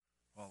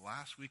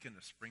last weekend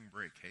of spring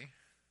break, hey?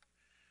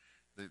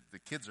 The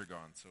kids are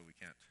gone, so we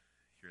can't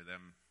hear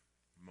them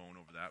moan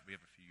over that. We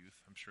have a few youth.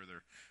 I'm sure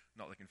they're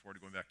not looking forward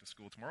to going back to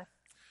school tomorrow.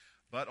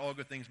 But all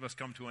good things must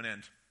come to an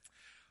end.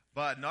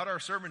 But not our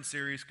sermon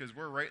series, because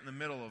we're right in the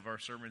middle of our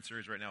sermon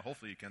series right now.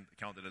 Hopefully you can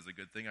count it as a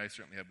good thing. I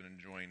certainly have been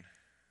enjoying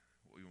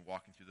what we've been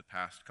walking through the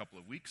past couple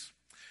of weeks.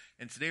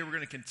 And today we're going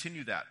to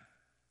continue that.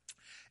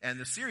 And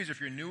the series, if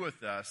you're new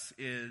with us,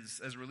 is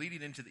as we're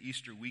leading into the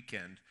Easter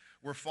weekend,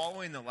 we're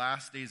following the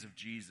last days of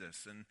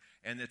Jesus.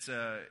 And it's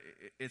a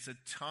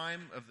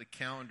time of the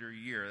calendar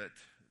year that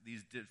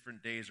these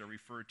different days are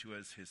referred to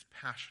as his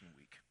Passion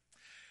Week.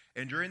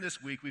 And during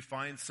this week, we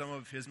find some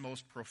of his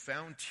most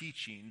profound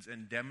teachings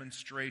and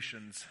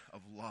demonstrations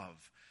of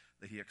love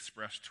that he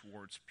expressed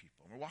towards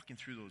people. And we're walking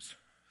through those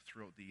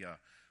throughout the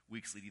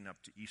weeks leading up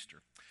to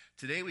Easter.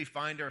 Today, we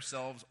find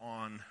ourselves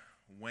on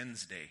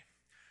Wednesday.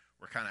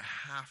 We're kind of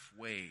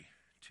halfway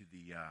to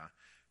the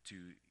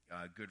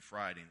Good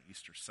Friday and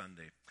Easter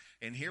Sunday.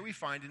 And here we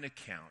find an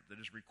account that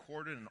is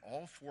recorded in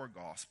all four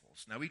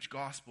Gospels. Now, each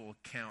Gospel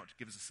account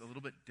gives us a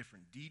little bit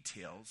different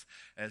details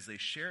as they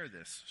share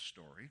this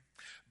story.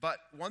 But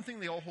one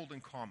thing they all hold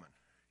in common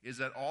is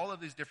that all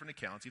of these different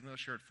accounts, even though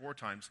shared 4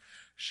 times,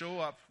 show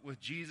up with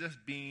Jesus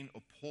being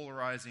a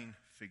polarizing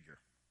figure.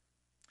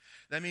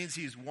 That means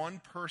he's one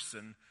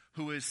person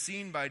who is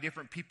seen by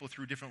different people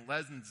through different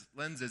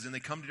lenses, and they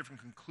come to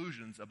different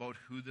conclusions about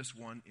who this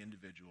one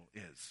individual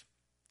is.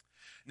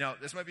 Now,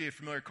 this might be a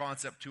familiar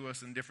concept to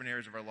us in different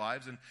areas of our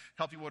lives, and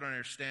help you to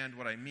understand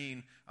what I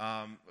mean.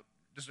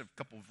 Just a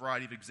couple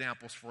variety of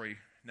examples for you.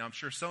 Now, I'm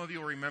sure some of you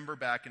will remember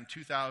back in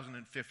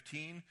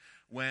 2015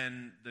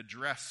 when the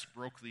dress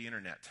broke the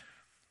internet.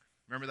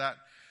 Remember that?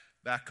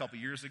 Back a couple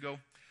years ago.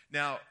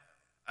 Now,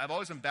 I've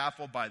always been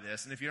baffled by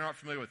this, and if you're not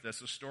familiar with this,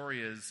 the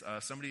story is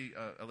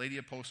a lady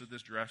had posted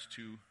this dress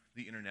to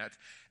the internet,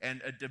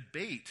 and a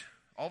debate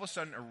all of a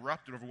sudden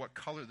erupted over what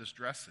color this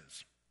dress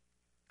is,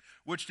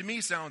 which to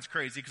me sounds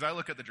crazy because I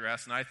look at the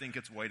dress and I think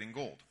it's white and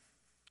gold.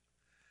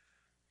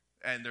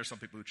 And there's some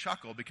people who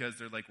chuckle because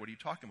they're like, what are you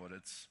talking about?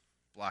 It's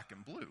black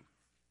and blue,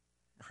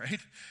 right?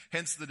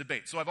 Hence the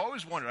debate. So I've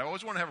always wondered, I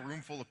always want to have a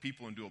room full of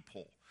people and do a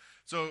poll.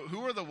 So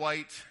who are the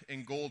white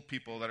and gold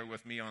people that are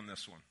with me on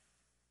this one?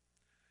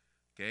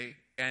 Okay,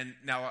 and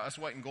now us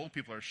white and gold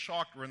people are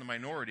shocked we're in the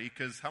minority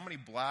because how many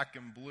black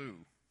and blue?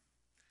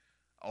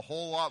 A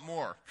whole lot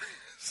more.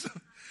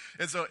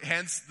 So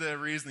hence the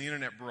reason the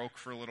internet broke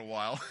for a little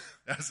while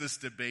as this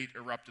debate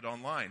erupted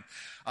online.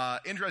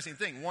 Interesting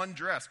thing, one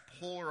dress,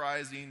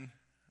 polarizing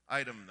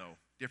item though,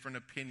 different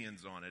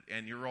opinions on it,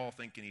 and you're all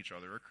thinking each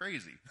other are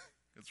crazy.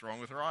 What's wrong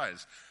with our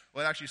eyes?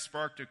 Well, it actually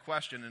sparked a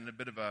question and a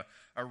bit of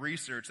a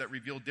research that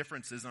revealed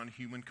differences on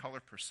human color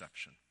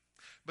perception.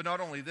 But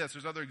not only this,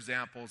 there's other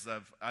examples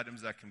of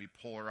items that can be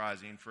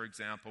polarizing. For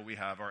example, we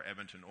have our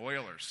Edmonton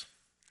Oilers.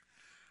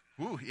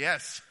 Ooh,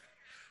 yes.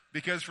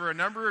 Because for a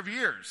number of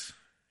years,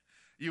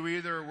 you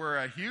either were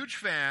a huge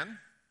fan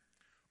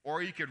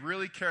or you could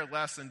really care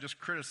less and just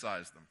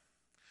criticize them.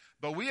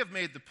 But we have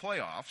made the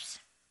playoffs,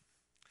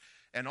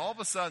 and all of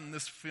a sudden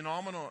this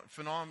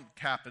phenomenon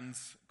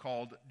happens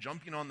called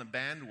jumping on the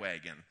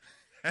bandwagon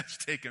has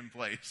taken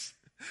place.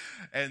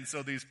 And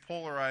so these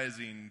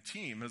polarizing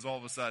team has all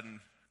of a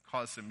sudden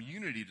caused some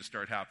unity to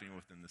start happening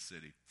within the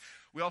city.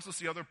 We also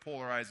see other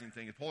polarizing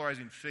things,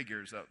 polarizing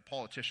figures,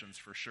 politicians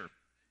for sure,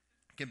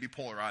 can be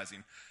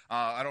polarizing.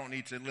 I don't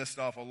need to list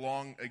off a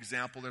long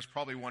example. There's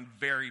probably one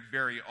very,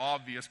 very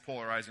obvious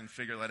polarizing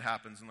figure that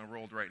happens in the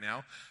world right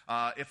now.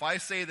 If I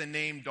say the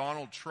name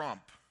Donald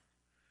Trump,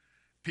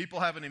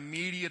 people have an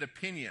immediate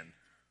opinion,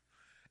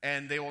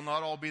 and they will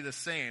not all be the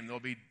same.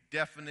 There'll be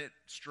definite,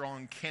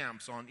 strong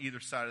camps on either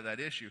side of that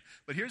issue.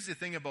 But here's the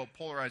thing about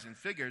polarizing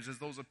figures is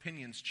those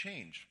opinions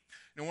change.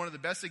 You know, one of the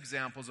best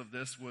examples of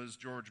this was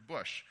George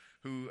Bush,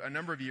 who a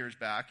number of years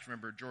back,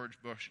 remember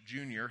George Bush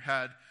Jr.,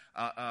 had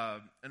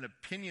an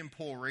opinion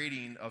poll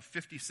rating of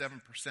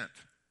 57%. So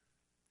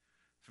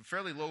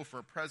fairly low for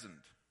a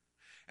president.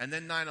 And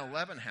then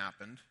 9/11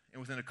 happened, and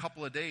within a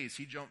couple of days,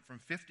 he jumped from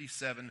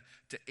 57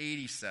 to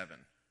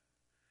 87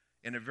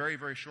 in a very,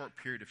 very short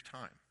period of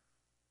time.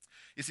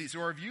 You see,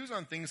 so our views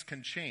on things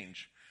can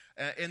change.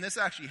 And this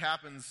actually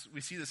happens,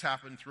 we see this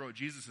happen throughout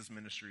Jesus'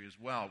 ministry as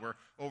well, where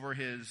over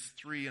his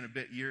 3 and a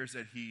bit years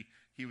that he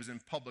was in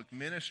public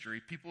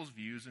ministry, people's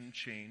views and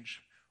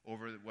change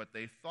over what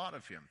they thought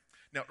of him.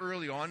 Now,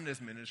 early on in his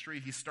ministry,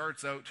 he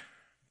starts out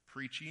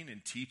preaching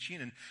and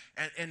teaching,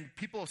 and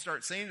people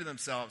start saying to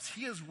themselves,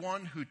 he is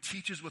one who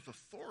teaches with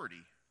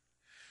authority.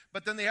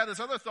 But then they had this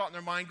other thought in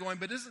their mind going,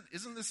 but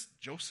isn't this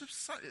Joseph's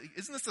son?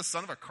 Isn't this the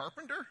son of a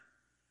carpenter?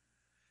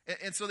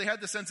 And so they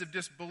had the sense of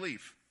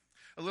disbelief.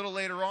 A little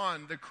later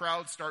on, the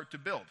crowds start to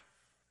build.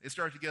 They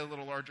start to get a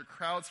little larger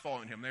crowds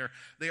following him.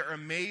 They are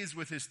amazed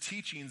with his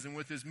teachings and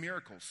with his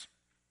miracles.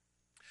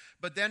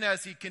 But then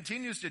as he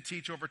continues to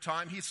teach over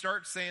time, he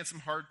starts saying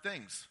some hard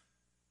things.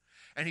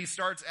 And he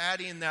starts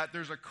adding that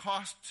there's a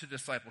cost to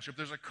discipleship.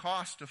 There's a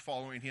cost to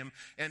following him,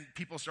 and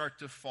people start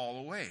to fall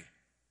away.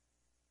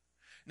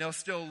 Now,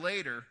 still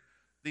later,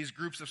 these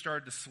groups have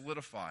started to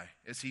solidify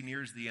as he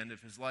nears the end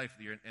of his life,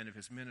 the end of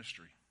his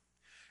ministry.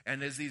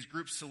 And as these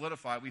groups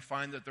solidify, we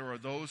find that there are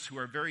those who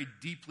are very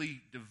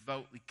deeply,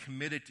 devoutly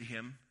committed to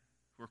him,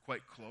 who are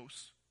quite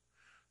close.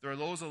 There are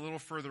those a little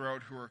further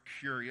out who are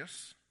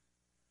curious.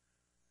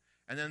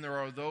 And then there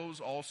are those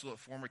also that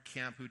form a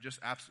camp who just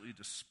absolutely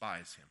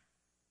despise him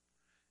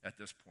at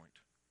this point.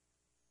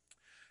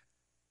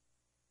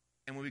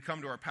 And when we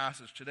come to our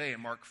passage today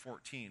in Mark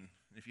 14,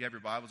 and if you have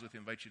your Bibles with you,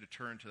 I invite you to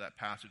turn to that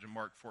passage in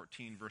Mark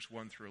 14, verse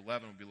 1 through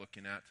 11 we'll be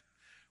looking at.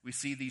 We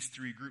see these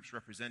three groups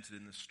represented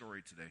in this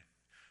story today.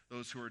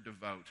 Those who are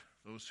devout,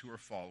 those who are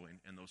following,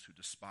 and those who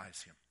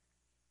despise him.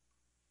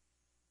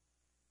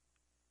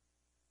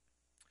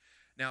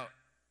 Now,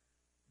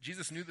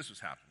 Jesus knew this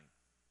was happening.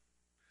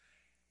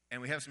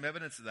 And we have some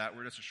evidence of that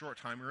where just a short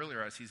time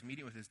earlier as he's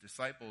meeting with his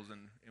disciples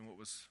in what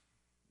was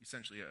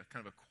essentially a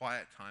kind of a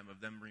quiet time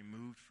of them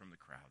removed from the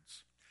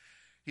crowds.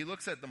 He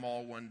looks at them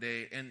all one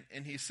day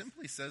and he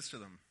simply says to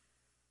them,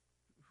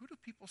 "Who do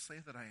people say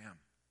that I am?"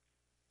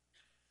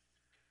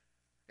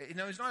 You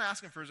know, he's not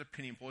asking for his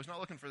opinion poll. He's not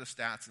looking for the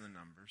stats and the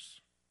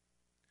numbers.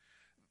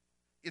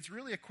 It's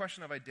really a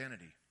question of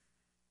identity.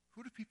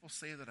 Who do people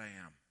say that I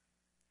am?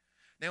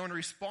 Now, in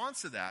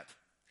response to that,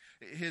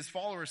 his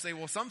followers say,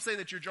 well, some say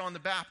that you're John the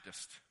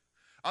Baptist.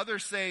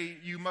 Others say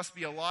you must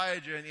be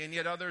Elijah, and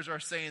yet others are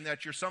saying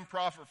that you're some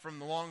prophet from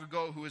the long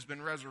ago who has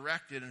been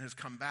resurrected and has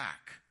come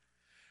back.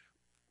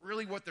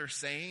 Really what they're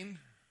saying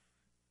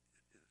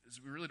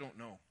is we really don't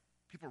know.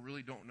 People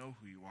really don't know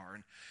who you are.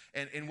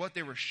 And what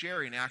they were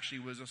sharing actually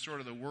was a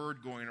sort of the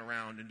word going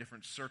around in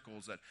different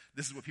circles that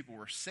this is what people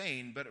were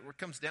saying, but it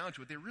comes down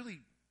to it,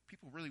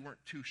 people really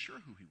weren't too sure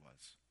who he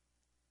was.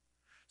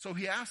 So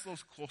he asked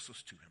those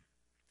closest to him.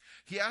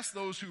 He asked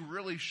those who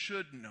really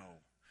should know,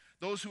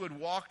 those who had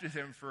walked with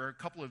him for a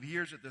couple of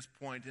years at this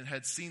point and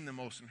had seen the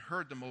most and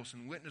heard the most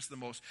and witnessed the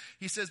most.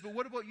 He says, but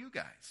what about you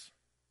guys?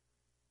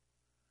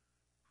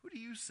 Who do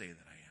you say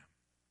that I am?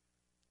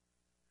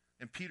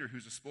 And Peter,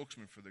 who's a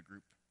spokesman for the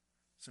group,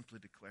 simply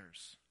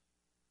declares,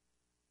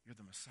 you're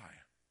the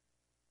Messiah.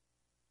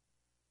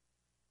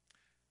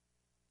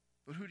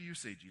 But who do you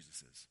say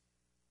Jesus is?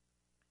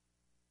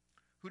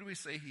 Who do we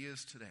say he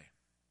is today?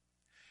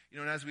 You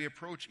know, and as we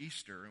approach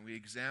Easter and we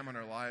examine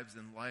our lives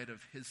in light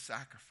of his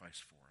sacrifice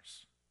for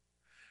us,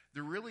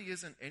 there really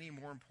isn't any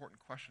more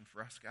important question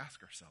for us to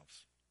ask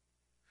ourselves.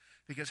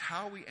 Because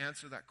how we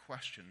answer that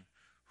question,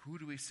 who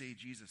do we say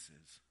Jesus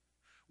is,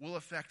 will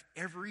affect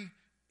every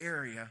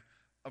area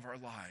of our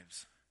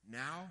lives,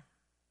 now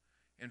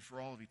and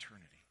for all of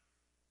eternity.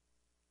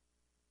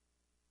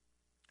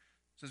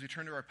 So as we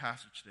turn to our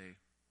passage today,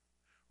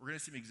 we're going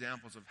to see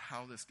examples of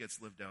how this gets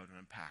lived out and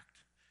unpacked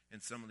in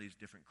some of these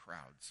different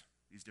crowds,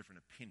 these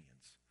different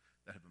opinions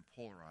that have been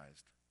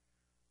polarized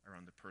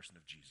around the person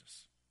of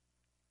Jesus.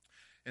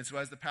 And so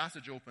as the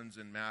passage opens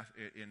in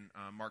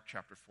Mark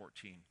chapter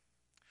 14,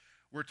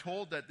 we're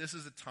told that this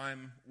is a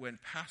time when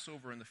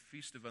Passover and the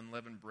Feast of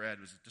Unleavened Bread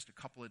was just a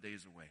couple of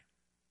days away.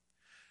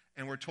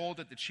 And we're told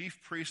that the chief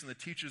priests and the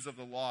teachers of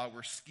the law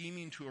were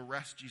scheming to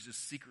arrest Jesus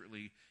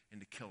secretly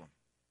and to kill him.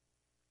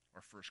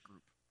 Our first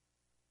group.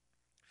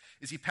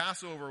 You see,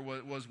 Passover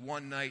was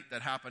one night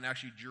that happened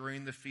actually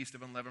during the Feast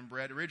of Unleavened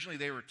Bread. Originally,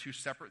 they were two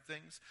separate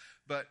things,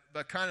 but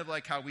kind of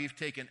like how we've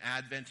taken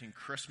Advent and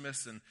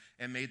Christmas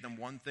and made them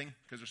one thing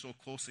because they're so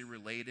closely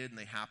related and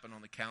they happen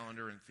on the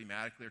calendar and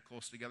thematically are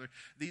close together.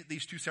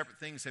 These two separate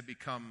things have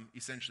become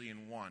essentially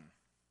in one.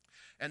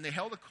 And they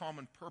held a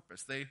common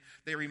purpose.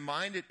 They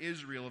reminded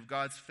Israel of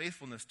God's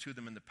faithfulness to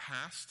them in the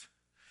past.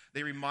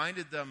 They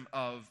reminded them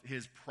of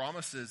his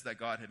promises that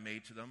God had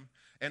made to them,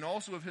 and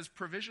also of his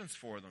provisions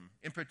for them,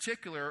 in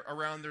particular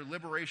around their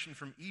liberation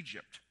from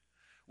Egypt,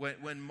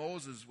 when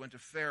Moses went to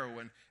Pharaoh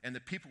and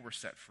the people were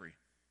set free.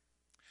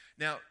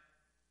 Now,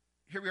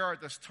 here we are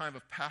at this time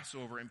of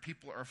Passover, and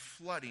people are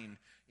flooding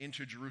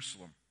into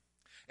Jerusalem.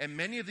 And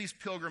many of these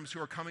pilgrims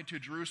who are coming to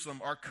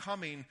Jerusalem are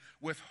coming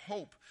with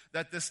hope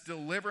that this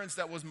deliverance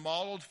that was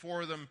modeled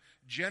for them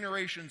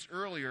generations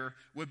earlier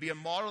would be a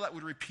model that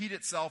would repeat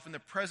itself in the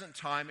present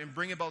time and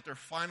bring about their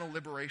final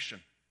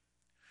liberation.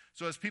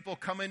 So as people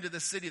come into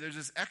the city, there's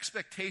this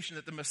expectation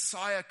that the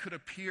Messiah could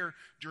appear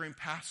during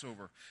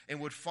Passover and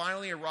would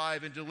finally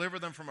arrive and deliver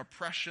them from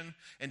oppression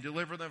and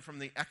deliver them from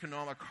the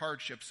economic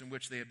hardships in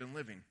which they had been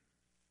living.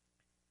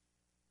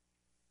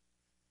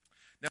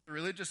 Now, the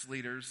religious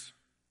leaders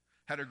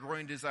had a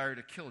growing desire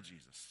to kill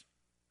Jesus.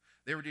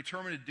 They were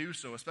determined to do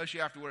so,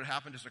 especially after what had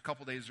happened just a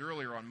couple days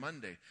earlier on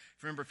Monday.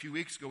 If you remember a few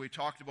weeks ago, we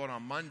talked about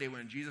on Monday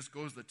when Jesus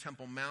goes to the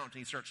Temple Mount and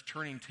he starts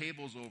turning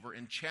tables over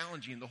and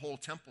challenging the whole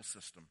temple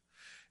system.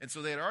 And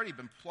so they had already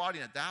been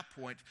plotting at that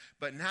point,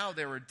 but now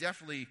they were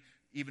definitely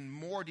even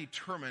more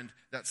determined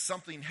that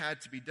something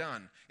had to be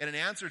done. And in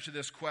answer to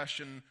this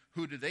question,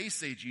 who do they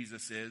say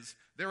Jesus is?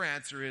 Their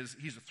answer is,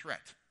 he's a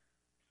threat.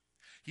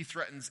 He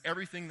threatens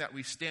everything that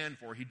we stand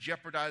for. He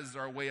jeopardizes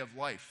our way of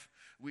life.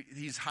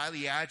 He's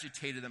highly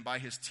agitated them by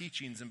his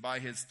teachings and by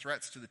his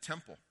threats to the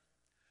temple.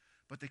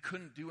 But they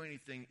couldn't do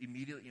anything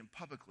immediately and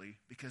publicly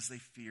because they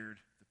feared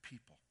the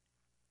people.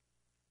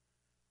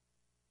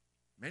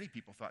 Many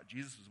people thought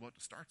Jesus was about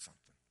to start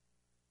something.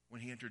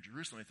 When he entered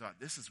Jerusalem, they thought,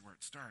 this is where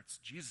it starts.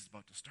 Jesus is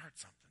about to start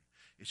something.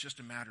 It's just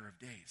a matter of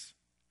days.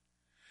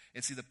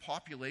 And see, the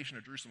population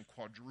of Jerusalem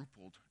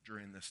quadrupled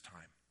during this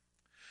time.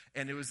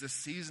 And it was this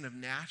season of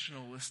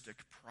nationalistic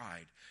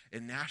pride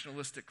and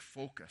nationalistic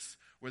focus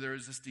where there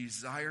was this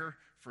desire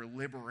for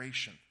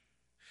liberation.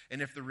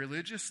 And if the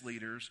religious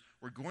leaders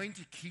were going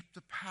to keep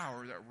the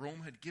power that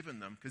Rome had given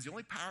them, because the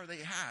only power they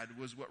had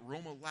was what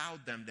Rome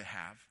allowed them to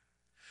have,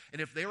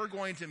 and if they were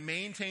going to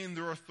maintain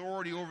their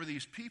authority over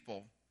these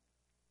people,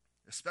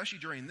 especially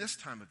during this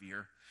time of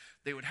year,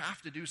 they would have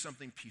to do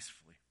something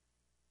peacefully.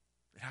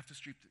 They'd have to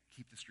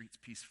keep the streets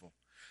peaceful.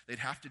 They'd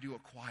have to do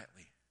it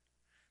quietly,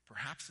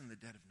 perhaps in the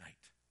dead of night.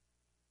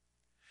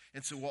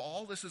 And so while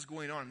all this is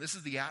going on, this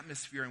is the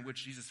atmosphere in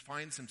which Jesus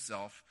finds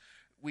himself,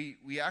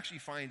 we actually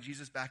find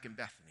Jesus back in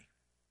Bethany.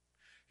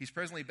 He's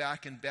presently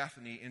back in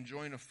Bethany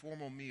enjoying a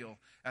formal meal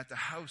at the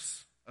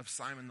house of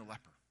Simon the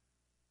leper.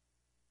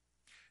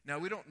 Now,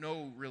 we don't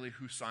know really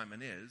who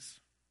Simon is,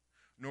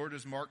 nor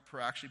does Mark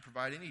actually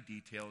provide any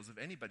details of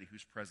anybody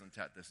who's present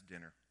at this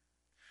dinner.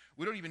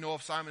 We don't even know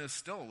if Simon is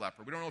still a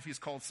leper. We don't know if he's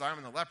called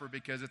Simon the leper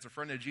because it's a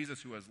friend of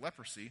Jesus who has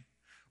leprosy,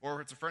 or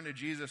if it's a friend of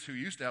Jesus who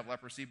used to have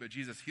leprosy, but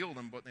Jesus healed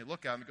him, but they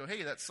look at him and go,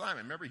 hey, that's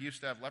Simon. Remember, he used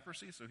to have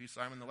leprosy, so he's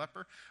Simon the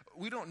leper?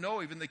 We don't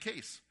know even the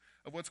case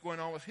of what's going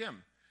on with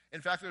him.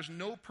 In fact, there's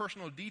no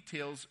personal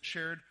details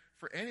shared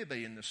for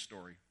anybody in this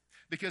story,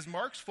 because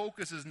Mark's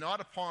focus is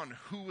not upon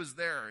who was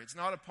there. It's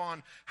not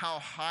upon how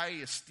high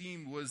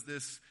esteemed was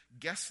this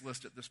guest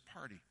list at this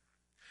party.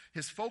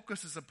 His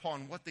focus is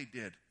upon what they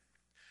did.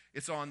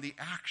 It's on the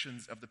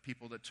actions of the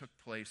people that took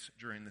place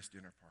during this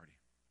dinner party.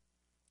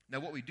 Now,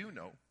 what we do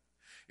know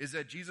is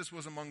that Jesus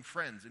was among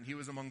friends, and he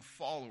was among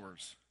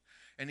followers,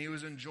 and he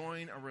was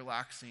enjoying a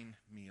relaxing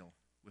meal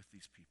with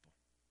these people.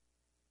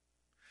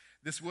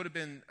 This would have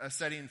been a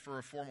setting for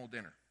a formal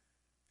dinner.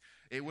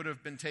 It would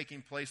have been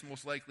taking place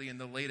most likely in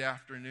the late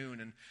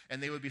afternoon,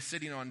 and they would be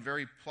sitting on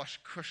very plush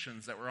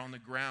cushions that were on the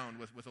ground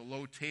with a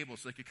low table,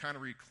 so they could kind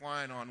of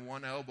recline on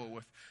one elbow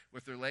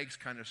with their legs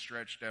kind of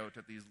stretched out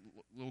at these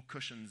low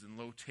cushions and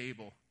low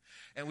table.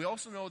 And we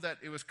also know that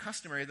it was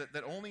customary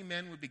that only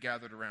men would be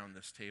gathered around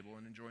this table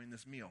and enjoying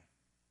this meal.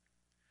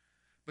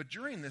 But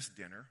during this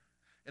dinner,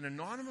 an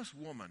anonymous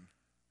woman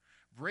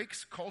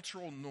breaks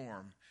cultural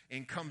norm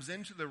and comes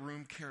into the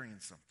room carrying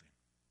something.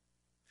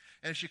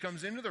 And as she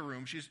comes into the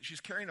room,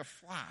 she's carrying a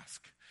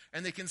flask.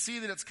 And they can see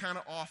that it's kind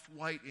of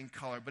off-white in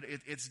color, but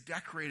it's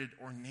decorated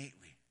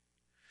ornately.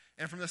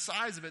 And from the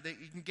size of it,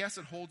 you can guess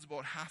it holds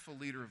about half a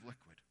liter of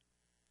liquid.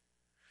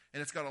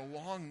 And it's got a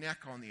long neck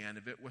on the end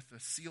of it with a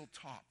sealed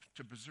top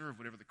to preserve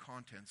whatever the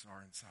contents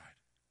are inside.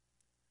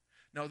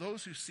 Now,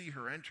 those who see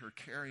her enter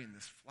carrying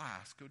this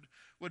flask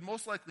would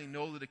most likely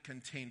know that it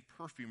contained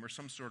perfume or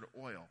some sort of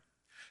oil.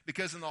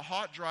 Because in the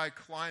hot, dry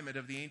climate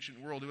of the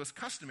ancient world, it was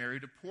customary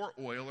to pour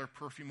oil or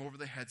perfume over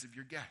the heads of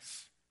your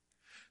guests.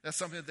 That's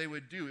something that they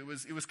would do.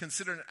 It was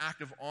considered an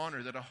act of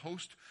honor that a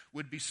host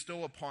would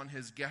bestow upon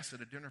his guests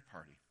at a dinner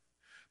party.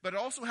 But it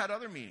also had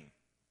other meaning.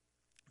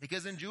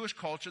 Because in Jewish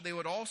culture, they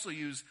would also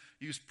use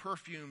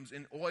perfumes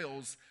and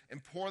oils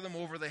and pour them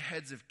over the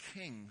heads of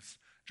kings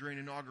during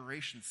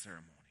inauguration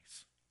ceremonies.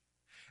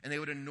 And they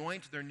would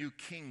anoint their new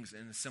kings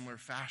in a similar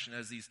fashion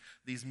as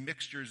these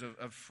mixtures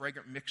of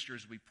fragrant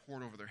mixtures would be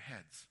poured over their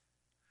heads.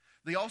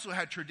 They also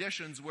had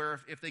traditions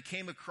where if they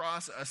came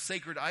across a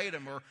sacred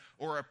item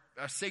or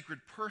a sacred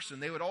person,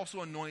 they would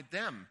also anoint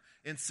them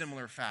in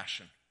similar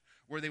fashion,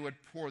 where they would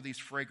pour these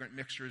fragrant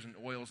mixtures and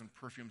oils and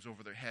perfumes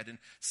over their head, and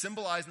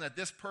symbolizing that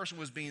this person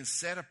was being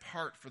set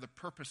apart for the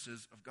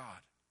purposes of God.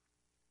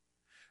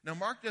 Now,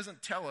 Mark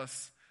doesn't tell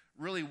us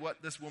really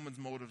what this woman's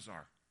motives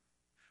are.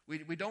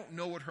 We don't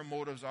know what her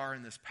motives are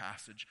in this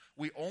passage.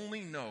 We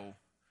only know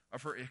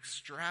of her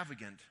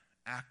extravagant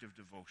act of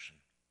devotion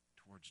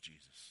towards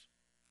Jesus.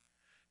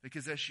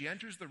 Because as she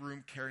enters the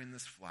room carrying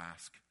this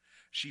flask,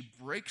 she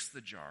breaks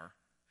the jar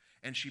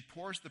and she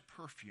pours the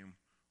perfume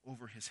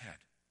over his head.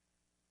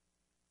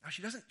 Now,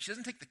 she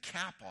doesn't take the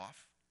cap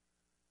off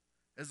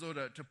as though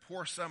to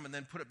pour some and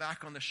then put it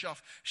back on the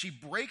shelf. She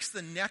breaks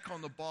the neck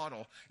on the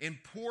bottle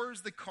and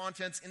pours the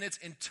contents in its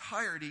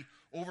entirety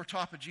over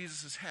top of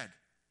Jesus' head.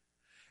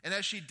 And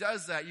as she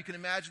does that, you can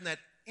imagine that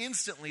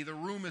instantly the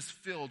room is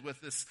filled with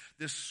this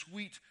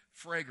sweet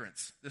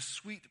fragrance, this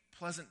sweet,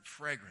 pleasant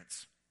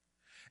fragrance.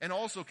 And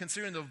also,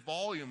 considering the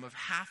volume of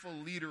half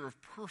a liter of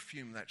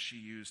perfume that she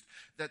used,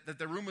 that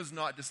the room was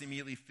not just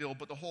immediately filled,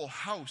 but the whole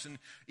house, and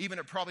even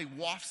it probably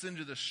wafts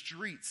into the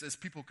streets as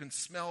people can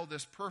smell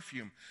this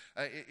perfume.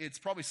 It's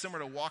probably similar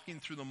to walking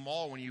through the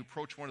mall when you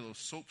approach one of those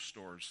soap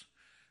stores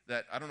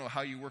that, I don't know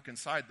how you work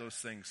inside those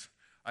things.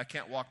 I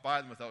can't walk by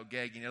them without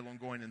gagging, let alone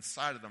going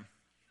inside of them.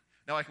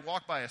 Now, I can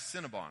walk by a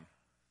Cinnabon.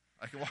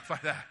 I can walk by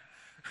that.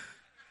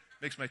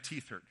 Makes my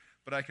teeth hurt.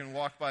 But I can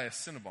walk by a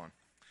Cinnabon.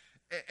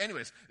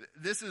 Anyways,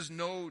 this is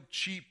no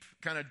cheap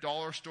kind of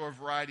dollar store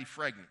variety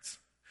fragrance.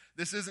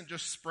 This isn't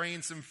just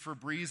spraying some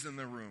Febreze in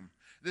the room.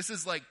 This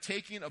is like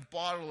taking a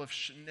bottle of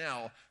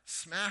Chanel,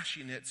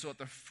 smashing it so that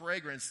the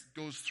fragrance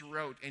goes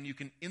throughout, and you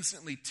can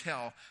instantly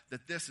tell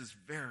that this is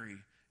very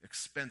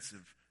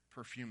expensive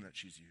perfume that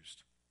she's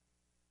used.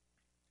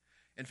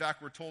 In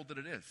fact, we're told that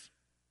it is.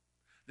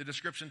 The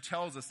description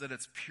tells us that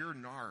it's pure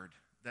nard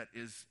that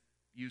is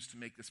used to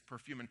make this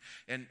perfume.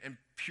 And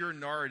pure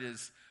nard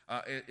is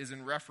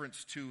in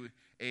reference to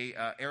a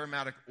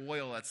aromatic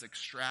oil that's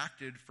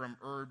extracted from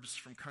herbs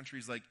from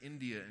countries like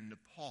India and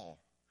Nepal.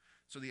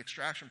 So the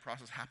extraction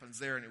process happens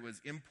there, and it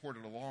was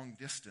imported a long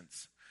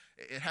distance.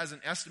 It has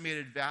an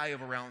estimated value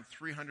of around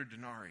 300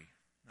 denarii.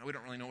 Now, we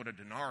don't really know what a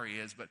denarii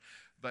is,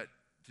 but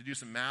to do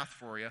some math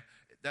for you,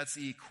 that's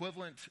the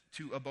equivalent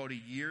to about a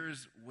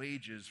year's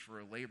wages for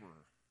a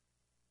laborer.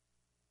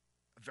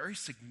 A very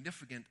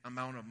significant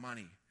amount of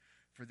money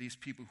for these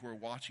people who are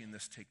watching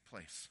this take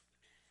place.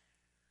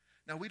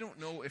 Now, we don't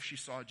know if she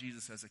saw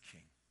Jesus as a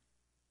king.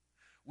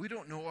 We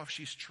don't know if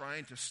she's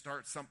trying to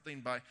start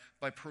something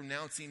by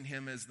pronouncing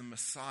him as the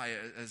Messiah,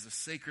 as a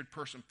sacred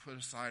person put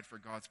aside for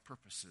God's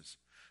purposes.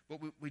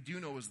 What we do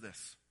know is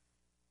this.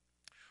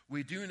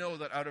 We do know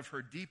that out of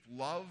her deep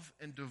love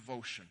and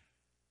devotion,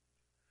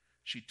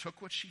 she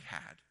took what she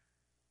had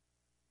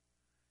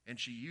and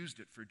she used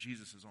it for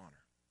Jesus'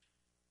 honor.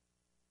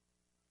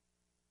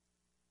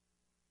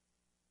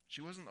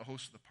 She wasn't the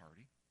host of the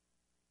party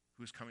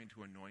who was coming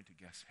to anoint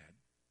a guest's head.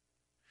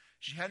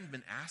 She hadn't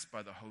been asked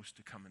by the host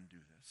to come and do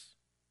this.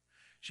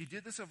 She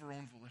did this of her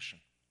own volition.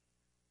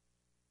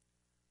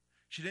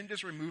 She didn't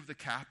just remove the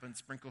cap and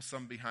sprinkle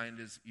some behind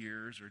his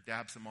ears or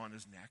dab some on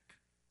his neck.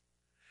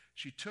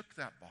 She took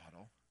that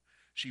bottle,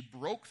 she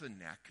broke the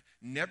neck,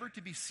 never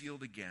to be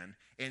sealed again,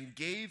 and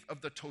gave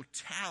of the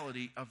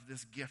totality of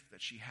this gift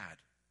that she had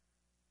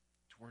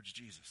towards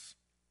Jesus.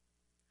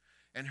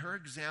 And her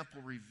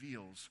example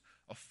reveals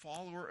a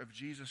follower of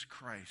Jesus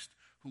Christ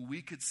who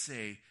we could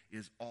say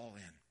is all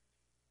in.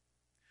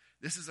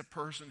 This is a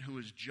person who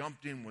has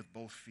jumped in with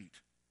both feet.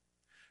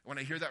 When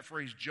I hear that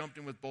phrase, jumped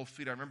in with both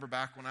feet, I remember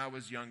back when I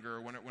was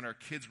younger, when our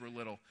kids were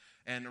little,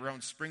 and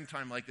around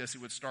springtime like this,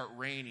 it would start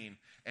raining.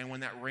 And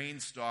when that rain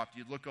stopped,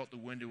 you'd look out the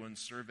window and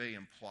survey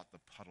and plot the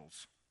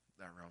puddles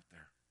that were out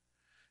there.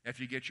 If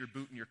you get your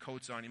boot and your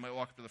coats on, you might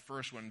walk up to the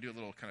first one and do a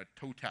little kind of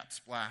toe tap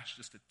splash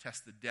just to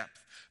test the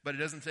depth. But it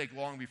doesn't take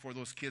long before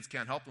those kids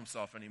can't help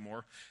themselves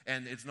anymore.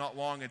 And it's not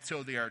long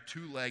until they are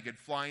two-legged,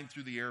 flying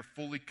through the air,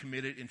 fully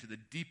committed into the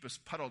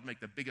deepest puddle to make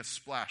the biggest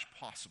splash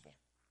possible.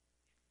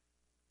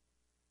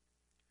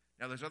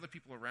 Now, there's other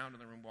people around in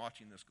the room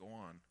watching this go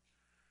on,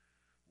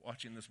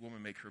 watching this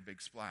woman make her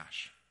big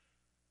splash.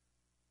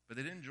 But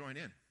they didn't join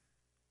in.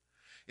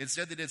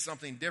 Instead, they did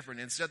something different.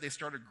 Instead, they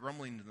started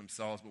grumbling to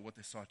themselves about what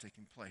they saw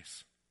taking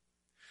place.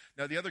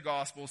 Now, the other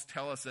Gospels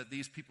tell us that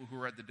these people who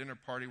were at the dinner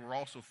party were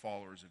also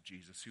followers of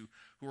Jesus,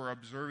 who are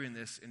observing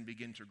this and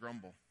begin to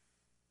grumble.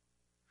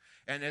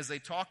 And as they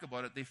talk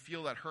about it, they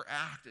feel that her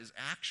act is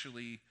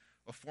actually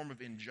a form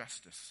of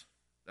injustice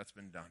that's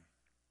been done.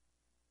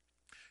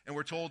 And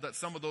we're told that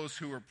some of those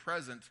who were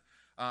present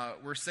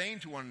were saying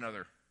to one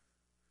another,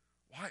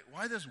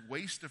 why this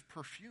waste of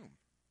perfume?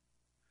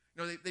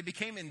 You know, they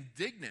became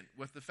indignant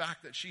with the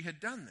fact that she had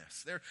done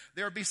this.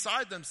 They're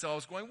beside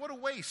themselves going, what a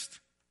waste.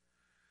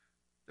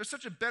 There's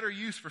such a better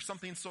use for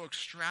something so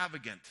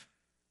extravagant.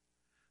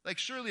 Like,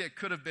 surely it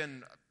could have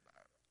been,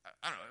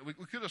 I don't know,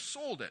 we could have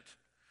sold it.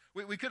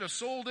 We could have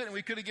sold it and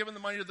we could have given the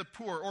money to the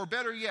poor. Or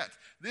better yet,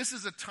 this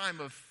is a time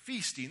of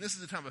feasting. This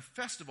is a time of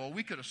festival.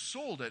 We could have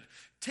sold it,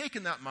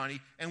 taken that money,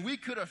 and we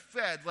could have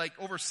fed like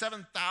over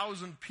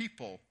 7,000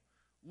 people,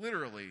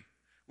 literally,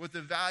 with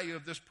the value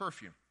of this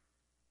perfume.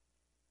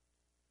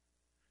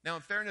 Now,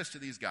 in fairness to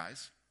these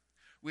guys,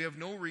 we have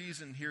no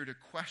reason here to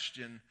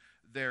question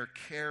their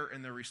care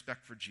and their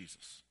respect for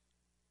Jesus.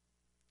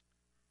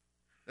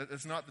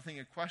 That's not the thing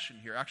in question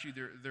here. Actually,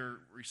 their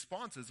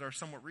responses are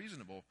somewhat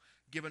reasonable,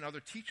 given other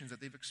teachings that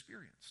they've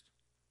experienced.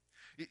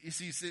 You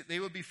see, they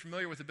would be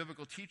familiar with the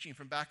biblical teaching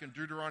from back in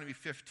Deuteronomy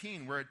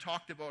 15, where it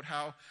talked about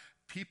how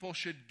people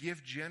should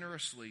give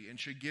generously and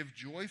should give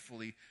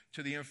joyfully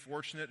to the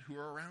unfortunate who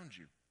are around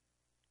you.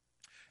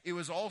 It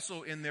was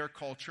also in their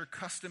culture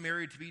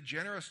customary to be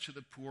generous to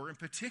the poor, in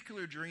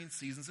particular during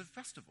seasons of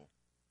festival.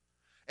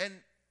 And,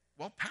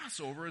 well,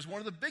 Passover is one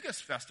of the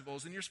biggest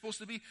festivals, and you're supposed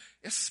to be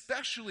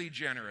especially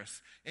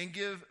generous and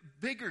give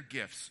bigger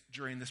gifts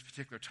during this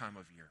particular time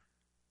of year.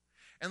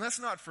 And let's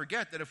not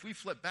forget that if we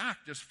flip back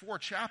just 4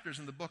 chapters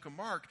in the book of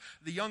Mark,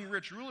 the young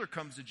rich ruler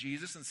comes to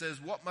Jesus and says,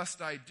 what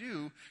must I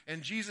do?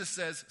 And Jesus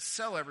says,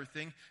 sell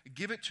everything,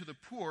 give it to the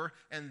poor,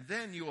 and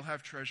then you will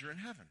have treasure in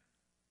heaven.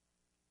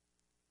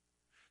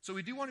 So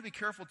we do want to be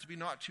careful to be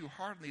not too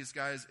hard on these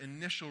guys'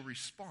 initial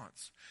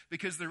response,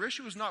 because their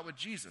issue is not with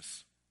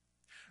Jesus.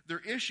 Their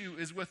issue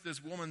is with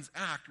this woman's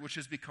act, which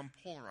has become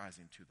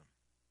polarizing to them.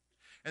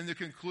 And the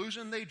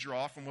conclusion they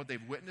draw from what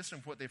they've witnessed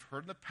and what they've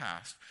heard in the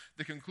past,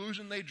 the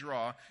conclusion they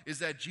draw is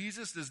that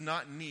Jesus does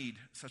not need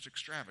such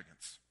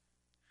extravagance.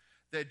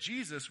 That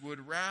Jesus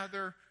would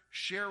rather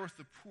share with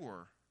the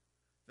poor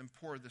than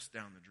pour this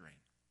down the drain.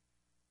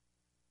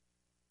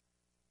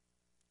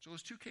 So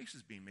there's two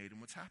cases being made in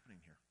what's happening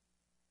here.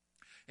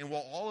 And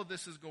while all of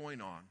this is going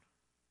on,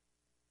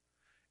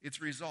 it's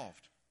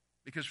resolved.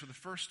 Because for the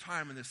first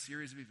time in this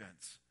series of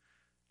events,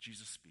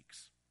 Jesus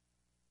speaks.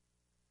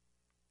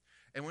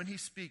 And when he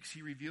speaks,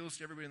 he reveals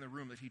to everybody in the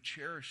room that he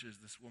cherishes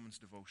this woman's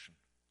devotion.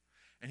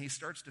 And he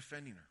starts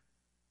defending her.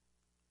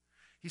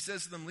 He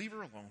says to them, leave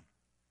her alone.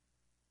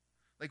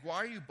 Like, why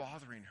are you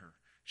bothering her?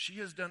 She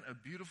has done a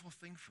beautiful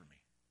thing for me.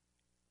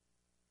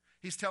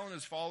 He's telling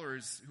his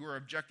followers who are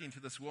objecting to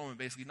this woman,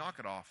 basically, knock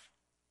it off.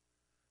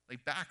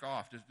 Like, back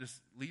off.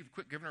 Just leave,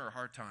 quit giving her a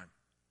hard time.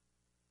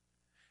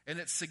 And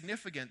it's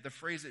significant, the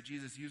phrase that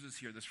Jesus uses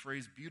here, this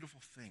phrase,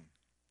 beautiful thing.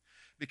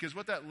 Because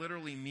what that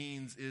literally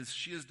means is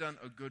she has done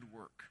a good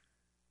work.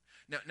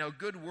 Now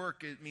good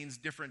work, it means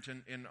different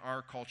in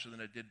our culture than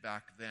it did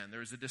back then.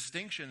 There's a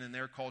distinction in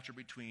their culture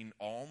between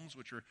alms,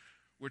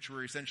 which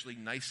were essentially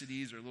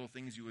niceties or little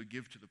things you would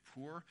give to the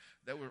poor,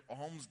 that were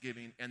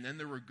almsgiving, and then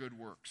there were good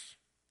works.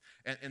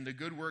 And the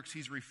good works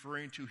he's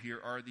referring to here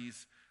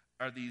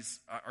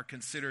are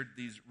considered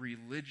these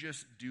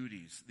religious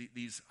duties,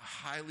 these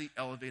highly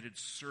elevated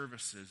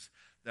services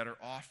that are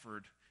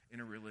offered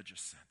in a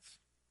religious sense.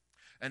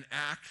 An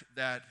act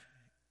that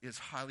is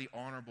highly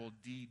honorable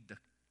deed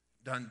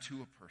done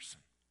to a person.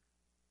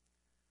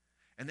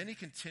 And then he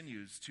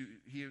continues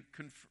he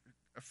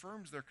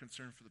affirms their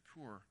concern for the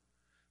poor,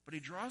 but he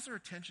draws their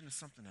attention to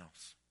something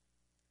else.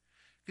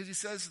 Because he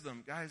says to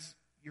them, guys,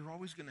 you're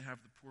always going to have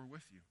the poor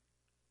with you.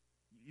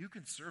 You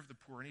can serve the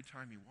poor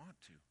anytime you want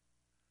to,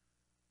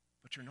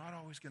 but you're not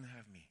always going to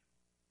have me.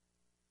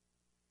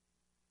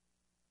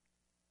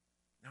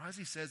 Now, as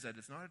he says that,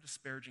 it's not a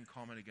disparaging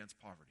comment against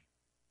poverty.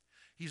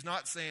 He's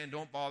not saying,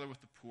 don't bother with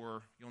the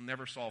poor. You'll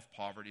never solve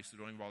poverty, so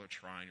don't even bother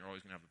trying. You're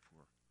always going to have the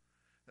poor.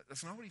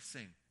 That's not what he's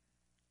saying.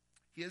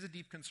 He has a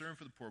deep concern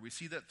for the poor. We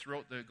see that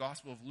throughout the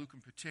Gospel of Luke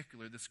in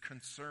particular, this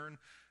concern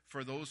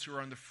for those who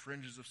are on the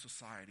fringes of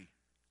society.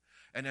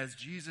 And as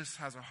Jesus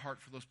has a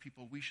heart for those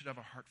people, we should have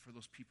a heart for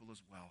those people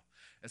as well,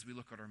 as we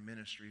look at our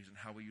ministries and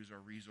how we use our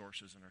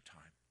resources and our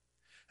time.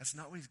 That's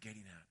not what he's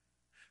getting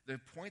at. The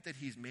point that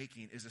he's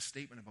making is a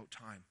statement about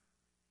time.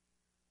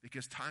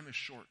 Because time is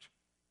short.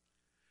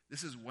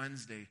 This is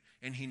Wednesday,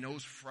 and he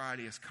knows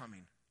Friday is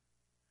coming.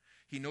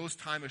 He knows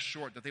time is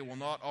short, that they will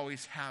not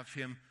always have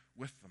him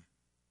with them.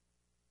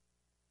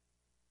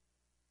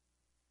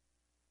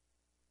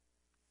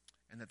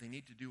 And that they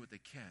need to do what they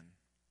can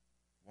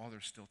while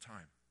there's still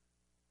time.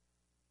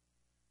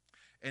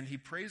 And he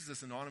praised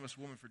this anonymous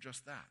woman for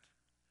just that.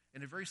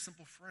 In a very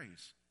simple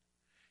phrase.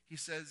 He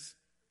says,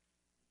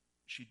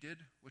 she did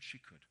what she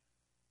could.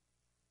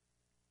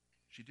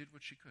 She did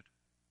what she could.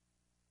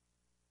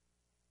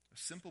 A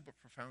simple but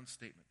profound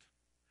statement.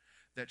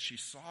 That she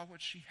saw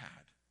what she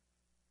had,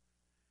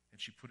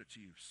 and she put it to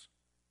use.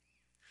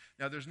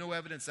 Now, there's no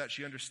evidence that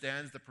she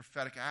understands the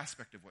prophetic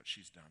aspect of what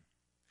she's done.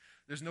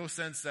 There's no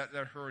sense that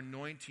her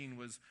anointing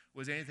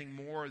was anything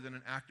more than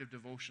an act of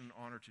devotion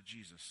and honor to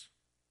Jesus.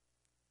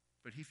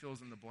 But he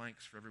fills in the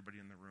blanks for everybody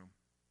in the room.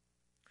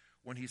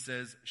 When he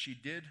says, she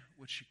did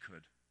what she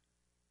could.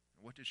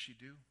 And what did she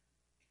do?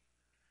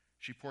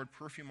 She poured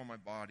perfume on my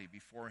body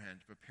beforehand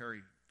to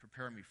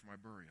prepare me for my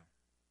burial.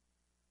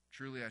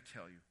 Truly I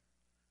tell you,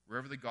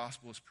 wherever the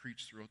gospel is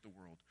preached throughout the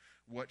world,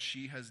 what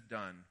she has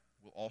done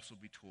will also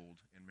be told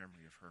in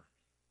memory of her.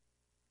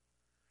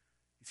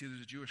 You see,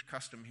 there's a Jewish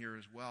custom here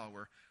as well,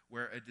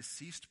 where a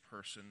deceased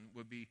person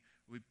would be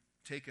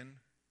taken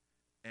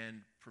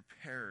and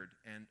prepared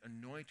and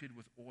anointed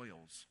with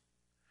oils.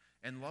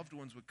 And loved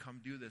ones would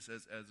come do this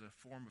as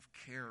a form of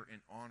care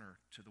and honor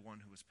to the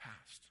one who was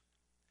passed.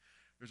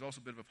 There's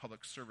also a bit of a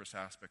public service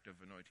aspect of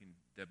anointing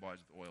dead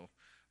bodies with oil,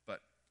 but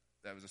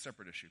that was a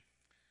separate issue.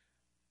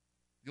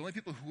 The only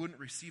people who wouldn't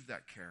receive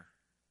that care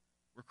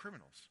were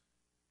criminals.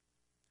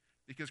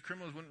 Because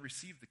criminals wouldn't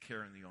receive the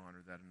care and the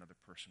honor that another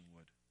person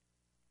would.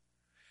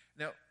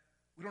 Now,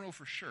 we don't know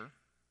for sure,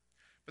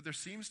 but there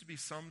seems to be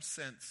some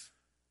sense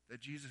that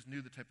Jesus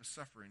knew the type of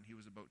suffering he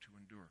was about to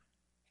endure.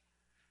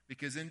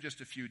 Because in just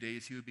a few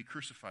days, he would be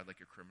crucified like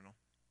a criminal.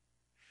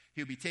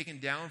 He would be taken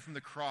down from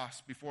the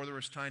cross before there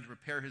was time to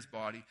prepare his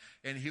body,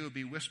 and he would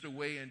be whisked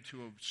away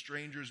into a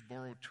stranger's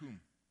borrowed tomb.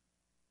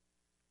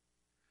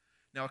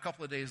 Now, a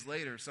couple of days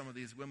later, some of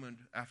these women,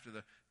 after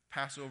the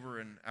Passover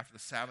and after the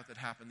Sabbath had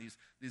happened,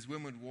 these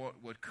women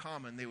would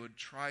come and they would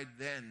try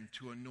then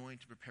to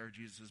anoint, to prepare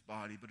Jesus'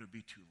 body, but it would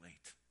be too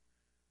late.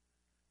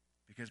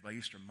 Because by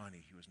Easter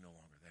Monday, he was no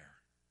longer there.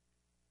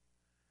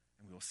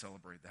 And we will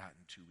celebrate that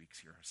in 2 weeks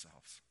here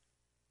ourselves.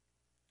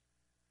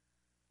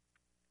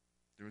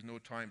 There was no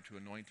time to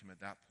anoint him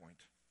at that point.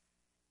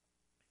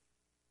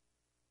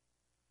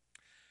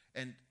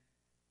 And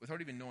without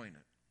even knowing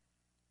it,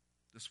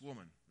 this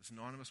woman, this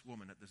anonymous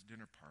woman at this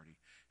dinner party,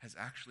 has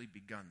actually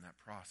begun that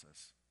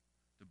process,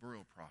 the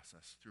burial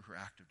process, through her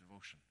act of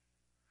devotion.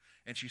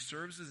 And she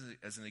serves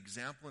as an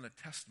example and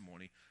a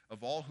testimony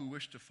of all who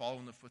wish to follow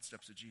in the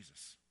footsteps of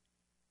Jesus.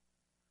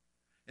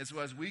 And so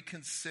as we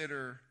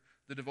consider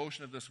the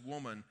devotion of this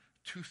woman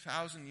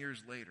 2,000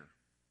 years later,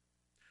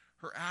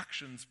 her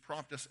actions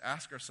prompt us to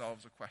ask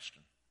ourselves a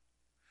question.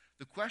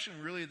 The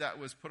question really that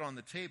was put on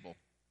the table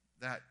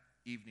that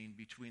evening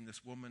between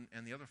this woman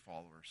and the other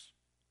followers: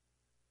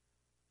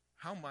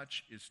 how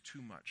much is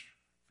too much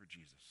for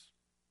Jesus?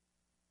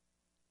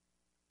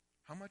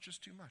 How much is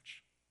too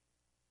much?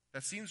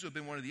 That seems to have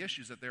been one of the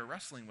issues that they're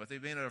wrestling with. They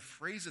may not have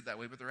phrased it that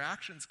way, but their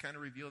actions kind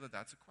of reveal that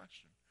that's a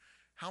question.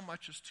 How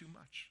much is too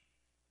much?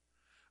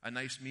 A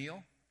nice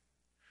meal,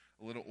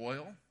 a little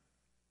oil,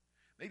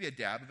 maybe a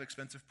dab of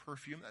expensive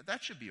perfume,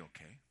 that should be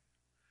okay.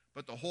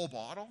 But the whole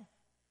bottle,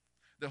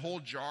 the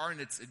whole jar in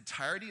its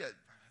entirety,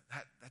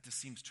 that just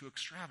seems too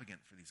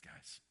extravagant for these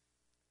guys.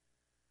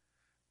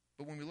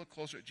 But when we look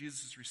closer at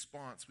Jesus'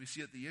 response, we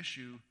see that the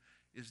issue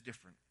is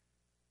different.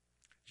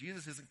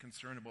 Jesus isn't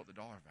concerned about the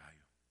dollar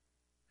value.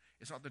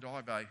 It's not the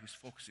dollar value he's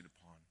focusing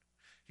upon.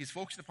 He's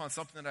focusing upon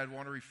something that I'd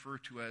want to refer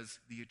to as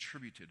the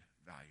attributed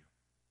value.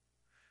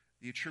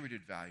 The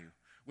attributed value,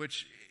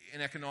 which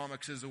in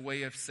economics is a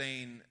way of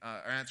saying,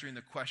 or answering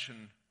the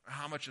question,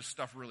 how much is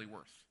stuff really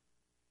worth?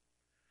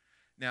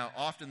 Now,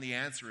 often the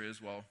answer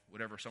is, well,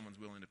 whatever someone's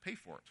willing to pay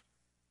for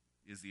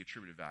it is the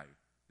attributed value,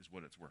 is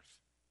what it's worth.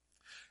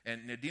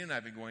 And Nadine and I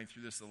have been going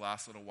through this the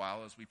last little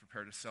while as we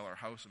prepare to sell our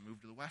house and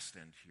move to the West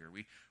End here.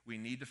 We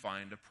need to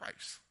find a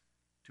price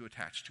to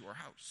attach to our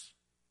house.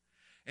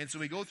 And so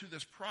we go through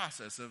this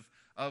process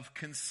of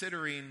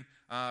considering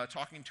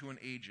talking to an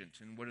agent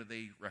and what do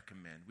they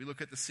recommend. We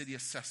look at the city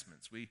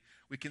assessments. We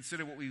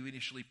consider what we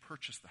initially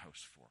purchased the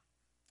house for.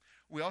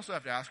 We also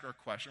have to ask our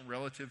question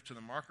relative to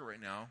the market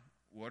right now: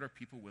 what are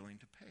people willing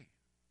to pay?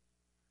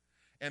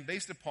 And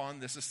based upon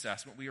this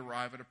assessment, we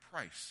arrive at a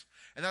price.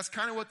 And that's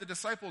kind of what the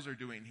disciples are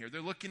doing here.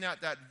 They're looking at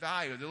that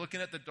value. They're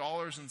looking at the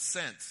dollars and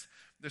cents.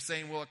 They're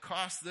saying, well, it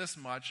costs this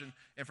much,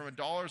 and from a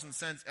dollars and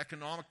cents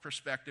economic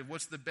perspective,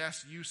 what's the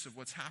best use of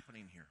what's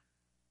happening here?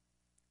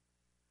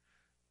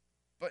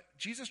 But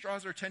Jesus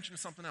draws their attention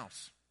to something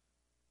else.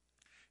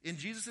 In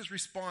Jesus'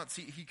 response,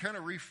 he kind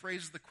of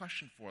rephrases the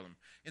question for them.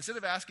 Instead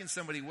of asking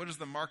somebody, what is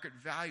the market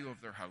value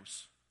of their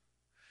house?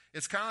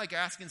 It's kind of like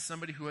asking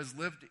somebody who has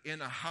lived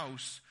in a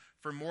house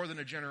for more than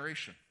a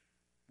generation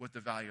what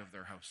the value of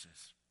their house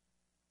is.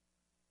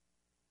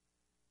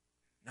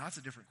 Now, that's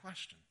a different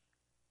question.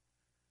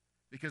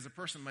 Because a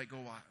person might go,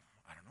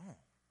 I don't know.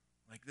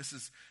 Like, this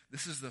is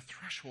the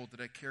threshold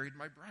that I carried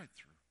my bride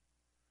through.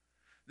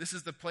 This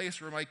is the place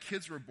where my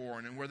kids were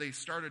born and where they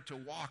started to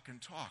walk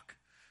and talk.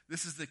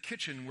 This is the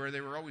kitchen where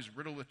they were always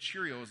riddled with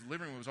Cheerios. The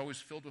living room was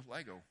always filled with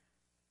Lego.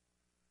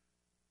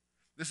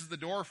 This is the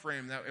door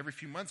frame that every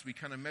few months we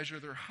kind of measure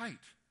their height.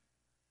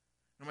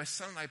 And my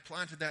son and I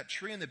planted that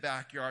tree in the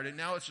backyard, and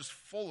now it's just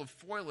full of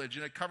foliage,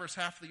 and it covers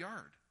half the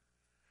yard.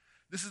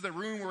 This is the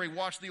room where we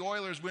watched the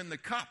Oilers win the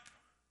cup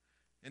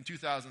in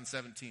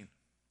 2017.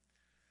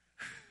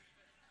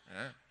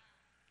 Yeah.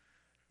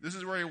 This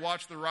is where you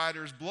watch the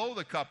Riders blow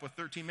the cup with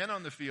 13 men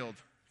on the field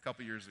a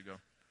couple years ago.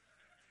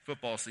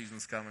 Football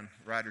season's coming.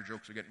 Rider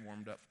jokes are getting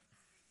warmed up.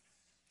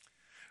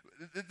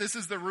 This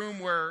is the room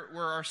where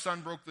our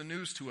son broke the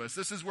news to us.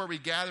 This is where we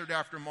gathered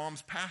after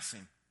Mom's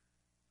passing.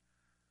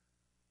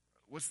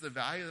 What's the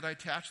value that I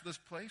attach to this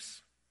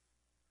place?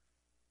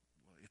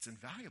 Well, it's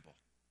invaluable.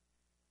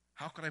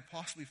 How could I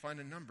possibly find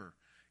a number?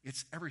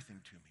 It's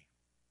everything to me.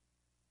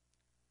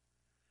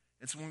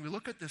 And so when we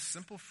look at this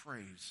simple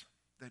phrase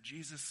that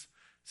Jesus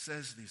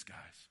says to these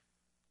guys,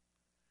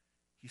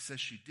 he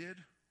says she did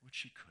what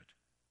she could.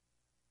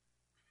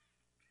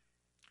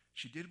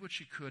 She did what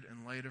she could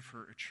in light of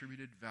her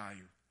attributed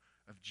value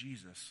of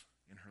Jesus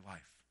in her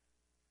life.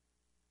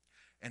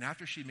 And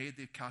after she made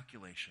the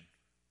calculation,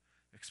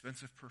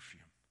 expensive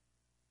perfume,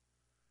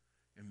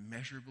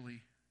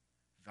 immeasurably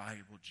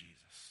valuable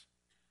Jesus,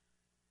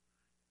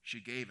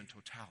 she gave in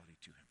totality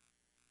to him.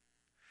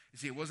 You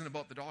see, it wasn't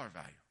about the dollar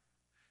value.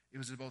 It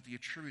was about the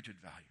attributed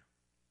value.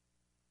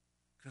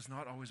 Because it's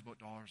not always about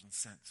dollars and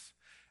cents.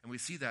 And we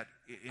see that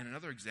in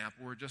another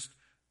example where just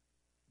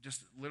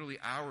literally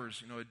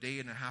hours, a day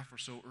and a half or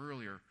so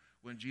earlier,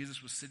 when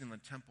Jesus was sitting on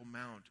the Temple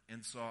Mount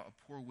and saw a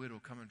poor widow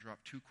come and drop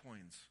 2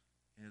 coins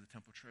into the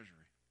temple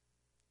treasury.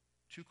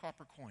 2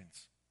 copper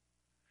coins.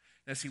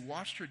 And as he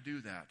watched her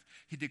do that,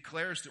 he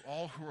declares to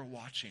all who are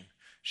watching,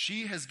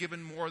 she has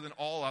given more than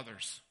all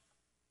others.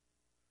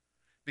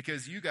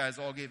 Because you guys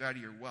all gave out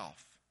of your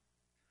wealth.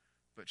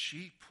 But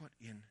she put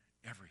in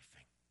everything.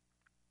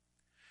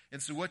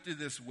 And so what did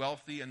this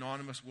wealthy,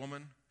 anonymous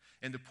woman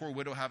and the poor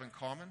widow have in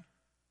common?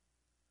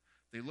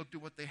 They looked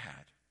at what they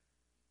had.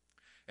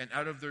 And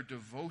out of their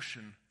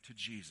devotion to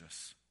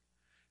Jesus,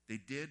 they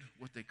did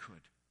what they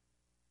could.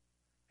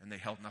 And they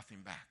held nothing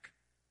back.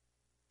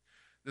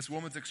 This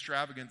woman's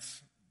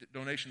extravagance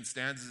donation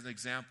stands as an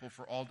example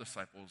for all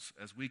disciples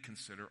as we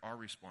consider our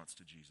response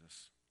to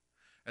Jesus.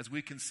 As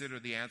we consider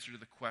the answer to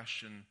the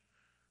question,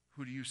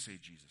 who do you say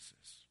Jesus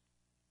is?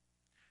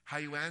 How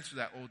you answer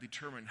that will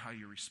determine how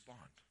you respond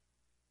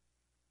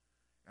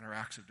and our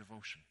acts of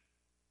devotion.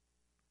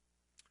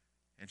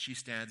 And she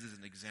stands as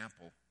an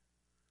example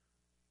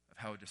of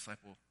how a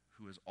disciple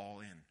who is all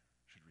in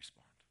should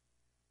respond.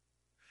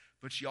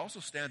 But she also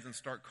stands in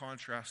stark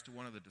contrast to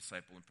one of the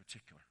disciples in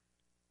particular.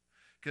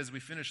 Because we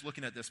finish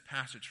looking at this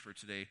passage for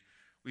today,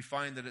 we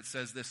find that it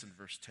says this in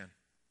verse 10.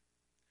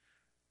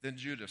 Then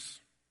Judas,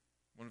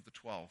 one of the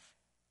 12,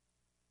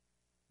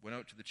 went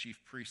out to the chief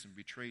priests and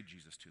betrayed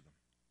Jesus to them.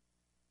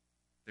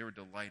 They were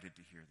delighted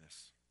to hear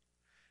this,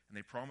 and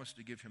they promised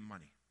to give him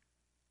money.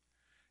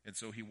 And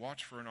so he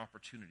watched for an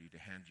opportunity to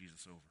hand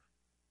Jesus over.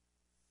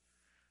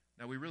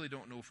 Now, we really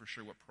don't know for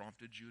sure what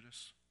prompted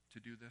Judas to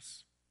do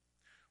this.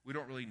 We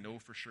don't really know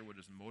for sure what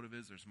his motive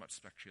is. There's much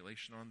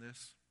speculation on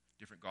this.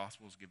 Different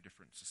gospels give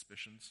different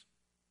suspicions,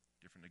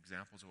 different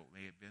examples of what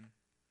may have been.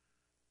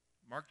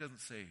 Mark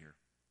doesn't say here.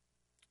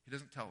 He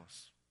doesn't tell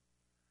us.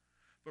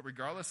 But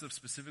regardless of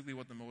specifically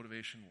what the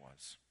motivation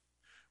was,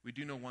 we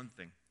do know one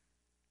thing.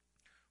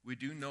 We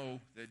do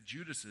know that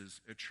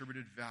Judas's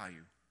attributed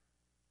value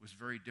was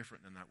very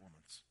different than that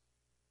woman's.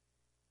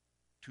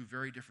 Two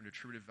very different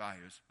attributed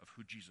values of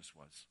who Jesus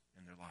was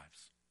in their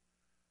lives.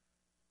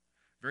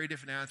 Very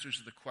different answers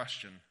to the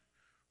question,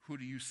 who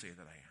do you say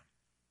that I am?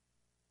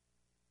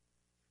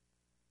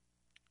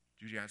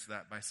 Did you answer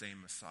that by saying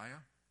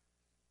Messiah?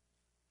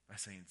 By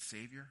saying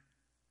Savior?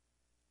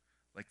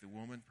 Like the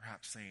woman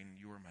perhaps saying,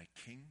 you are my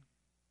king?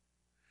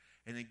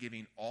 And then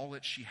giving all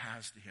that she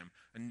has to him,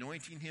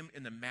 anointing him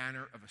in the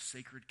manner of a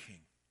sacred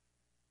king.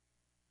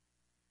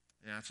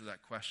 In answer to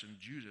that question,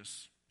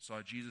 Judas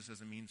saw Jesus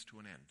as a means to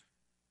an end.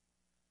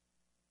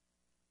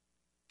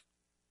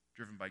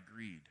 Driven by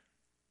greed,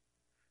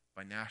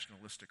 by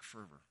nationalistic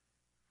fervor,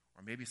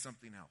 or maybe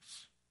something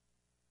else.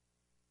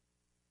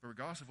 But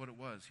regardless of what it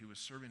was, he was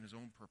serving his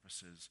own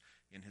purposes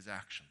in his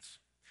actions.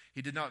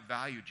 He did not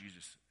value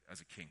Jesus as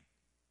a king,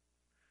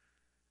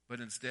 but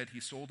instead he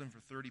sold him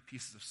for 30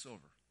 pieces of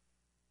silver,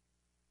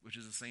 which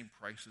is the same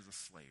price as a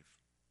slave.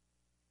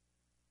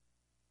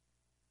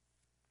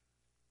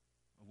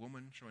 A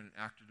woman showing an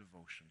act of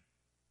devotion,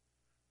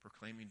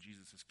 proclaiming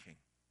Jesus as king.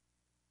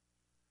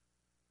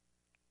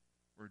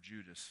 Or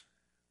Judas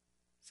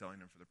selling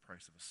him for the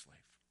price of a slave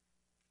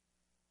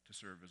to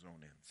serve his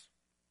own ends.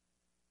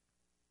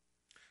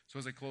 So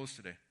as I close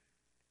today,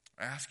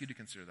 I ask you to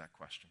consider that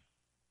question.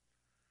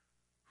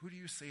 Who do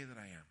you say that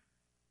I am?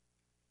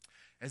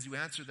 As you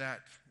answer that,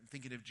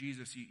 thinking of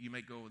Jesus, you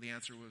might go, the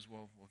answer was,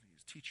 well,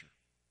 he's a teacher.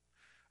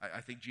 I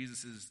think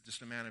Jesus is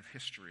just a man of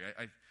history.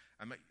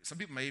 Some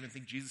people may even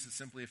think Jesus is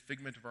simply a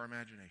figment of our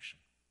imagination.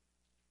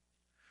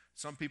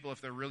 Some people,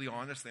 if they're really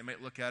honest, they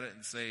might look at it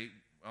and say,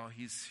 well,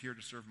 he's here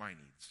to serve my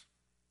needs.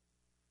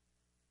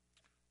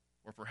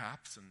 Or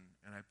perhaps,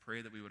 and I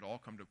pray that we would all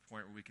come to a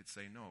point where we could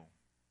say, no,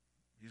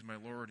 he's my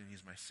Lord and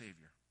he's my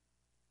Savior.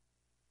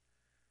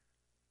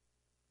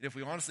 And if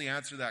we honestly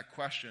answer that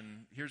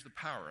question, here's the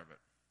power of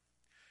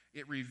it.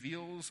 It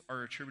reveals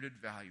our attributed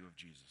value of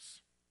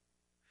Jesus.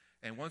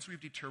 And once we've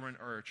determined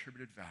our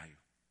attributed value,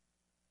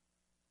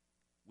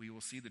 we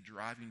will see the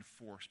driving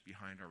force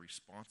behind our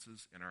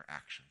responses and our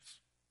actions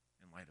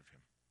in light of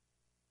him.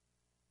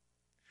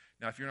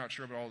 Now, if you're not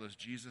sure about all this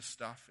Jesus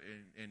stuff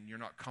and you're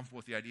not comfortable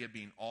with the idea of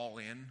being all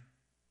in,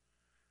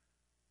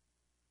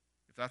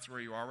 if that's where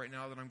you are right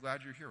now, then I'm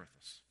glad you're here with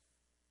us.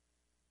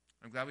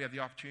 I'm glad we have the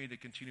opportunity to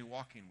continue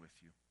walking with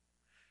you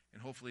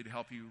and hopefully to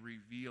help you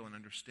reveal and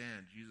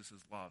understand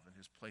Jesus' love and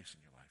his place in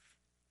your life.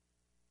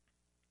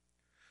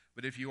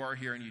 But if you are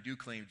here and you do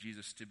claim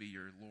Jesus to be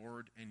your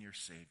Lord and your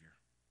Savior,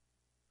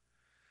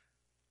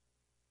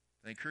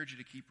 I encourage you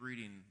to keep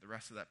reading the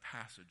rest of that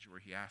passage where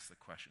he asks the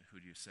question, who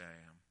do you say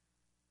I am?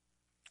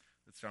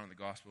 That's found in the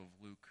Gospel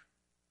of Luke,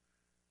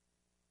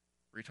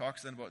 where he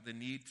talks then about the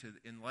need to,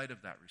 in light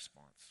of that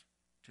response,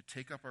 to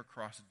take up our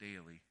cross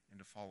daily and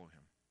to follow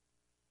him.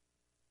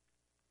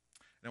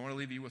 And I want to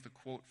leave you with a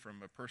quote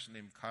from a person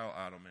named Kyle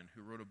Adelman,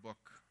 who wrote a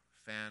book,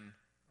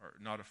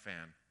 Not a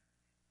Fan,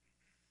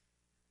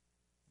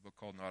 a book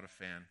called Not a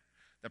Fan,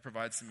 that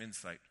provides some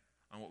insight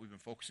on what we've been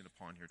focusing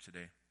upon here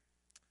today,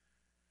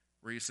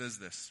 where he says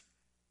this,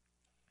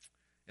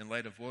 in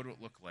light of what it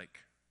would look like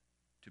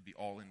to be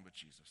all in with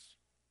Jesus.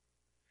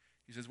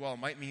 He says, well, it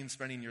might mean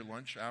spending your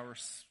lunch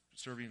hours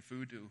serving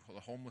food to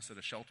the homeless at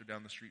a shelter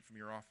down the street from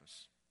your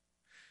office.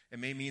 It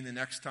may mean the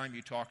next time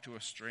you talk to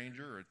a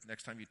stranger or the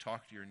next time you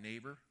talk to your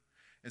neighbor,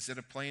 instead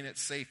of playing it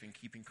safe and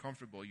keeping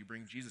comfortable, you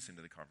bring Jesus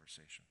into the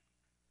conversation.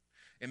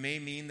 It may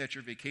mean that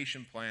your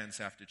vacation plans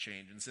have to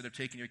change. Instead of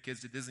taking your kids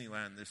to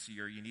Disneyland this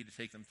year, you need to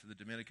take them to the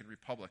Dominican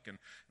Republic and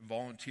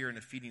volunteer in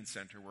a feeding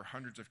center where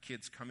hundreds of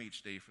kids come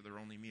each day for their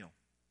only meal.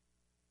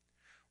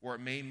 Or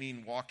it may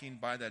mean walking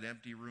by that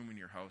empty room in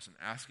your house and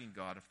asking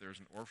God if there's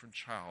an orphan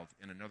child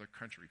in another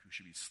country who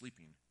should be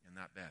sleeping in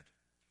that bed.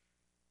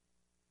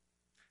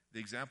 The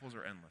examples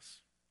are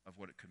endless of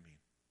what it could mean.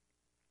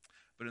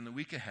 But in the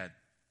week ahead,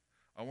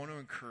 I want to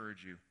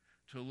encourage you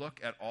to look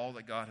at all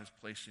that God has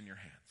placed in your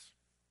hands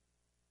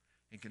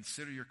and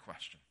consider your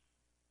question.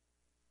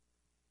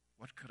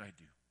 What could I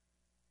do?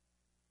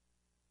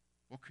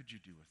 What could you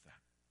do with that?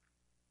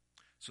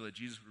 So that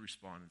Jesus would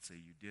respond and say,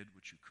 you did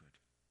what you could.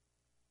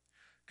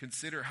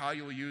 Consider how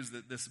you will use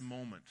this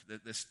moment,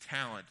 this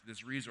talent,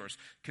 this resource.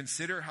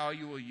 Consider how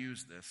you will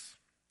use this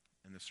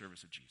in the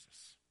service of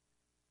Jesus.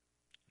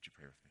 Would you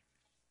pray with me?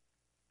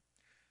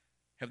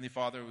 Heavenly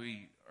Father,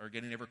 we are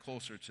getting ever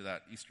closer to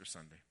that Easter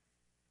Sunday.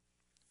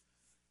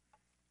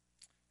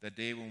 That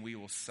day when we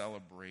will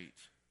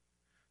celebrate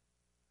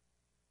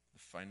the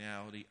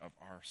finality of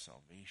our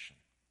salvation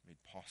made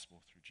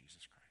possible through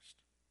Jesus Christ.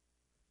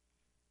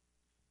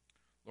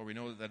 Lord, we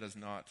know that is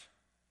not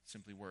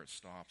simply where it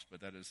stops,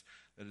 but that is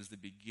the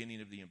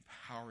beginning of the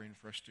empowering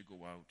for us to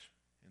go out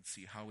and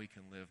see how we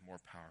can live more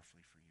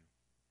powerfully for you.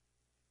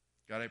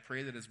 God, I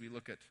pray that as we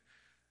look at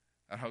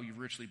how you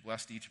richly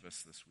blessed each of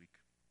us this week,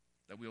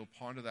 that we will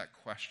ponder that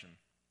question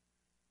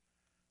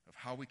of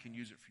how we can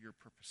use it for your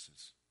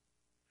purposes,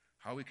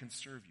 how we can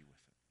serve you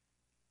with it,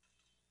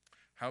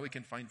 how we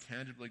can find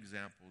tangible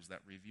examples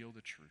that reveal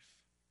the truth,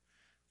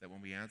 that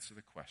when we answer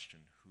the question,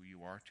 who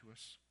you are to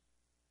us,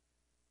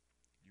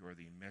 you are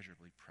the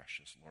immeasurably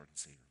precious Lord and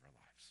Savior of our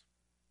lives.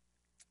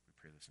 We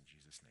pray this in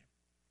Jesus' name.